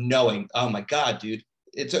opponent, knowing, oh my God, dude,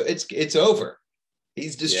 it's over.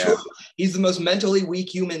 He's destroyed. Yeah. He's the most mentally weak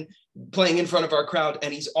human playing in front of our crowd,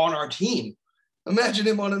 and he's on our team. Imagine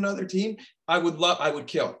him on another team. I would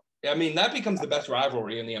kill. I mean, that becomes the best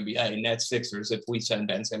rivalry in the NBA, Nets Sixers, if we send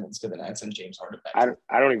Ben Simmons to the Nets and James Harden back.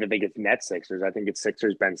 I don't even think it's Nets Sixers. I think it's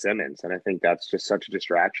Sixers Ben Simmons, and I think that's just such a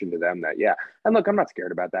distraction to them that, yeah. And look, I'm not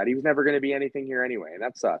scared about that. He was never going to be anything here anyway, and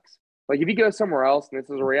that sucks. Like, if he goes somewhere else, and this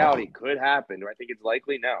is a reality, could happen. Do I think it's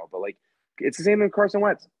likely? No. But, like, it's the same with Carson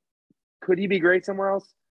Wentz. Could he be great somewhere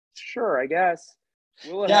else? Sure, I guess.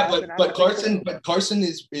 But Carson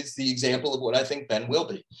is the example of what I think Ben will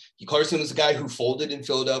be. Carson was a guy who folded in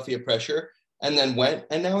Philadelphia pressure and then went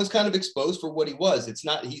and now is kind of exposed for what he was. He's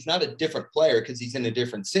not a different player because he's in a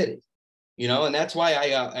different city, and that's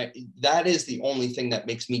why that is the only thing that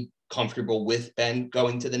makes me comfortable with Ben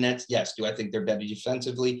going to the Nets. Yes. Do I think they're better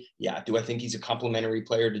defensively? Yeah. Do I think he's a complementary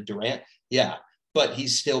player to Durant? Yeah. But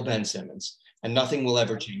he's still Ben Simmons and nothing will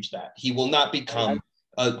ever change that. He will not become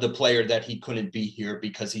the player that he couldn't be here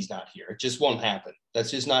because he's not here. It just won't happen.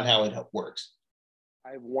 That's just not how it works.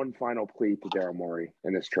 I have one final plea to Daryl Morey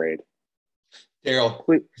in this trade. Daryl,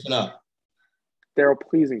 listen up. Daryl,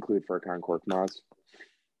 please include Furkan Korkmaz.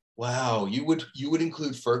 Wow, you would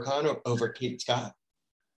include Furkan over Kate Scott?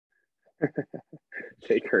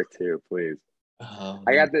 Take her too, please. Oh,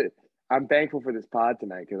 I'm thankful for this pod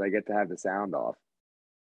tonight because I get to have the sound off.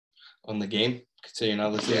 On the game? So you're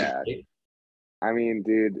not listening to the game? I mean,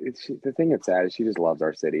 dude, the thing that's sad is she just loves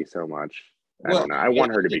our city so much. I don't know. I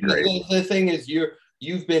want her to be great. The thing is,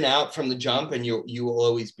 you've been out from the jump, and you will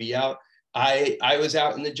always be out. I was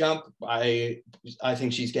out in the jump. I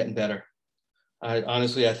think she's getting better. I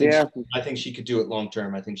think she could do it long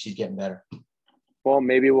term. I think she's getting better. Well,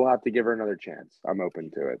 maybe we'll have to give her another chance. I'm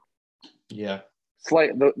open to it. Yeah.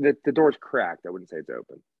 The door's cracked. I wouldn't say it's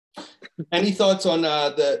open. Any thoughts on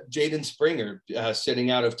the Jaden Springer sitting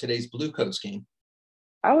out of today's Blue Coats game?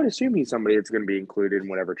 I would assume he's somebody that's going to be included in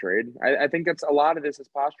whatever trade. I think that's a lot of this is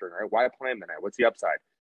posturing, right? Why play him tonight? What's the upside?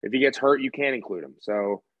 If he gets hurt, you can't include him.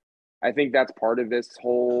 So I think that's part of this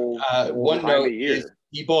whole one note is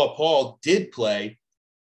B-Ball Paul did play,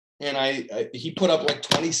 and he put up like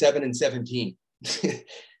 27 and 17.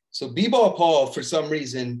 So B-Ball Paul, for some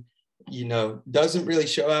reason, doesn't really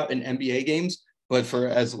show out in NBA games, but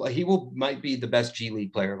might be the best G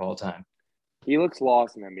League player of all time. He looks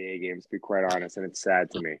lost in NBA games, to be quite honest, and it's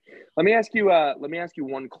sad to me. Let me ask you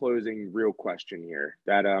one closing real question here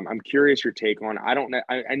that I'm curious your take on. I don't know.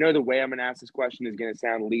 I know the way I'm going to ask this question is going to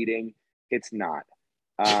sound leading. It's not.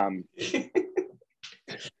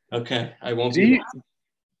 Okay, I won't.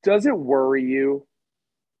 Does it worry you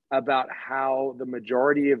about how the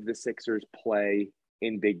majority of the Sixers play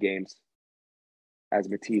in big games? As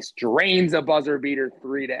Matisse drains a buzzer beater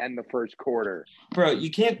 3 to end the first quarter. Bro, you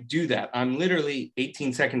can't do that. I'm literally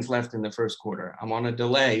 18 seconds left in the first quarter. I'm on a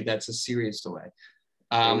delay. That's a serious delay.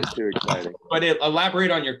 Too exciting. But elaborate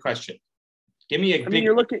on your question. Give me a big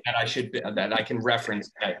that I can reference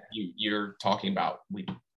that you're talking about.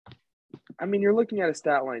 You're looking at a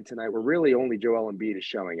stat line tonight where really only Joel Embiid is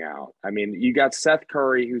showing out. I mean, you got Seth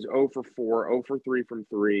Curry, who's 0 for 4, 0 for 3 from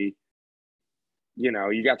 3.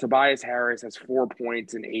 You got Tobias Harris has 4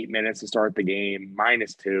 points in 8 minutes to start the game,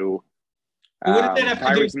 -2. What did that have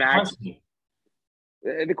to do with Maxey?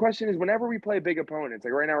 The question is, whenever we play big opponents,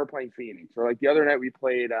 like right now we're playing Phoenix, or like the other night we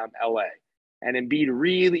played LA, and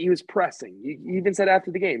Embiid he was pressing. He even said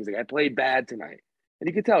after the game, he's like, I played bad tonight. And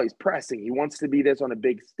you could tell he's pressing. He wants to be this on a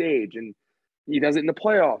big stage, and he does it in the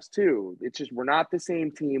playoffs too. It's just we're not the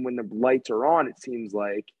same team when the lights are on, it seems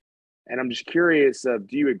like. And I'm just curious, do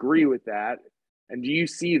you agree with that? And do you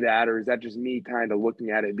see that, or is that just me kind of looking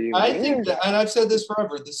at it being I think that, and I've said this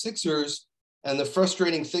forever, the Sixers and the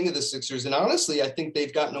frustrating thing of the Sixers, and honestly, I think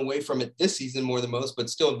they've gotten away from it this season more than most, but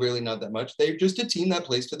still really not that much. They're just a team that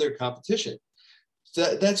plays to their competition.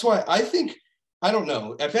 So that's why I think I don't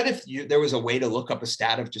know. I bet if there was a way to look up a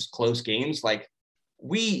stat of just close games, like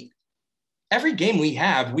every game we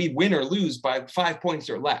have, we win or lose by 5 points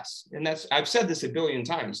or less. And I've said this a billion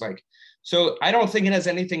times. Like, so I don't think it has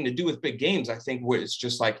anything to do with big games. I think it's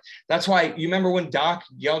just like, that's why you remember when Doc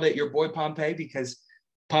yelled at your boy Pompey, because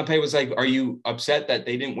Pompey was like, are you upset that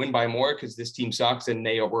they didn't win by more because this team sucks and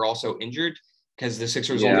they were also injured because the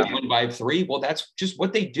Sixers only won by 3? Well, that's just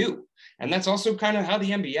what they do. And that's also kind of how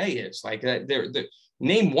the NBA is. Like,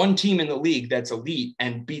 name one team in the league that's elite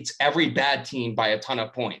and beats every bad team by a ton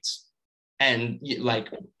of points, and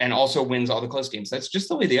also wins all the close games. That's just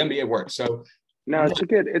the way the NBA works. So no, it's a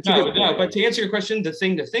good point. But to answer your question, the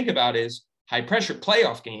thing to think about is high pressure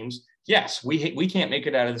playoff games. Yes, we can't make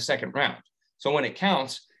it out of the second round. So when it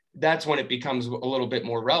counts, that's when it becomes a little bit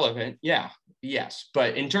more relevant. Yeah, yes.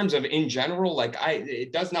 But in terms of in general,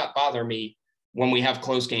 it does not bother me when we have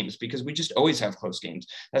close games, because we just always have close games.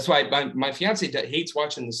 That's why my fiance hates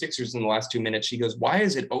watching the Sixers in the last 2 minutes. She goes, why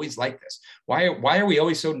is it always like this? Why are we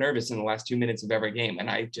always so nervous in the last 2 minutes of every game? And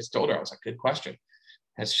I just told her, I was like, good question.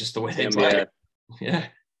 That's just the way they play. Yeah.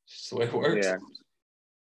 It's just the way it works. Yeah.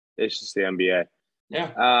 It's just the NBA.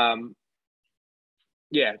 Yeah.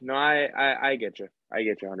 Yeah, no, I get you. I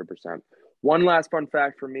get you 100%. One last fun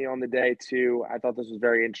fact for me on the day too. I thought this was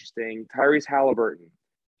very interesting. Tyrese Halliburton,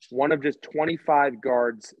 one of just 25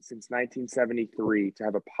 guards since 1973 to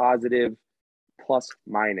have a positive plus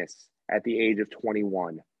minus at the age of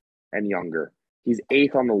 21 and younger. He's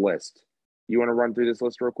 8th on the list. You want to run through this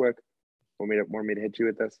list real quick? Want me to hit you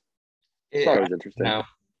with this? I thought it was interesting.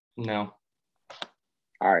 No.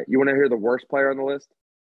 All right. You want to hear the worst player on the list?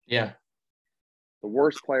 Yeah. The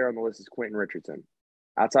worst player on the list is Quentin Richardson.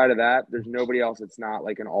 Outside of that, there's nobody else that's not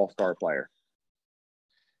like an all-star player.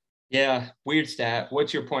 Yeah, weird stat.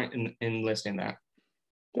 What's your point in listing that?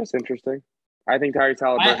 Just interesting. I think Tyrese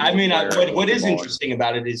Halliburton. What is interesting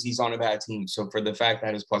about it is he's on a bad team. So for the fact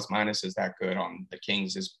that his plus minus is that good on the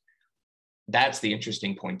Kings, that's the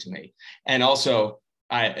interesting point to me. And also,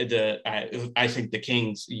 I think the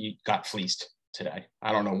Kings got fleeced today.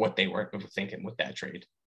 I don't know what they were thinking with that trade.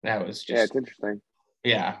 That was just it's interesting.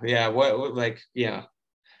 Yeah.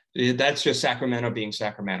 That's just Sacramento being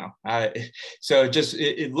Sacramento. So just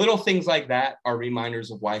little things like that are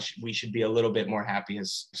reminders of why we should be a little bit more happy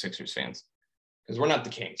as Sixers fans, because we're not the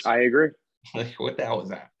Kings. I agree. Like, what the hell is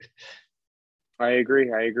that? I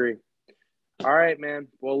agree. All right, man.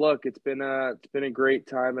 Well, look, it's been a great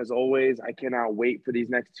time as always. I cannot wait for these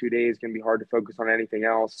next 2 days. It's going to be hard to focus on anything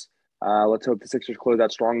else. Let's hope the Sixers close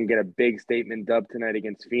out strong and get a big statement dub tonight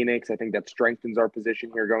against Phoenix. I think that strengthens our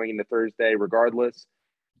position here going into Thursday regardless.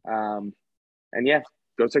 And yeah,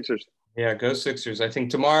 go Sixers. Yeah, go Sixers. I think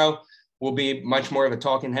tomorrow will be much more of a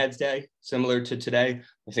talking heads day, similar to today.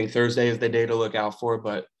 I think Thursday is the day to look out for,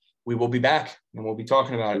 but we will be back and we'll be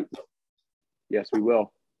talking about it. Yes, we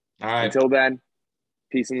will. All right. Until then,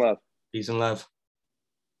 peace and love. Peace and love.